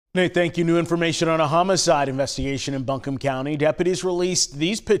Nate, thank you. New information on a homicide investigation in Buncombe County. Deputies released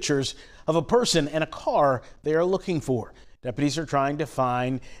these pictures of a person and a car they are looking for. Deputies are trying to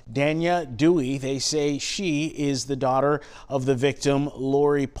find Danya Dewey. They say she is the daughter of the victim,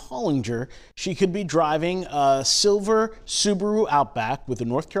 Lori Pollinger. She could be driving a silver Subaru Outback with a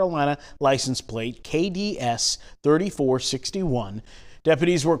North Carolina license plate, KDS 3461.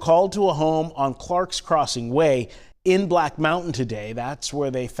 Deputies were called to a home on Clark's Crossing Way in Black Mountain today. That's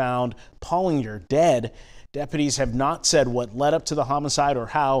where they found Pollinger dead. Deputies have not said what led up to the homicide or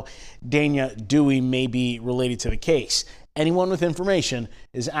how Danya Dewey may be related to the case. Anyone with information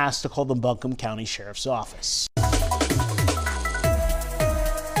is asked to call the Buncombe County Sheriff's Office.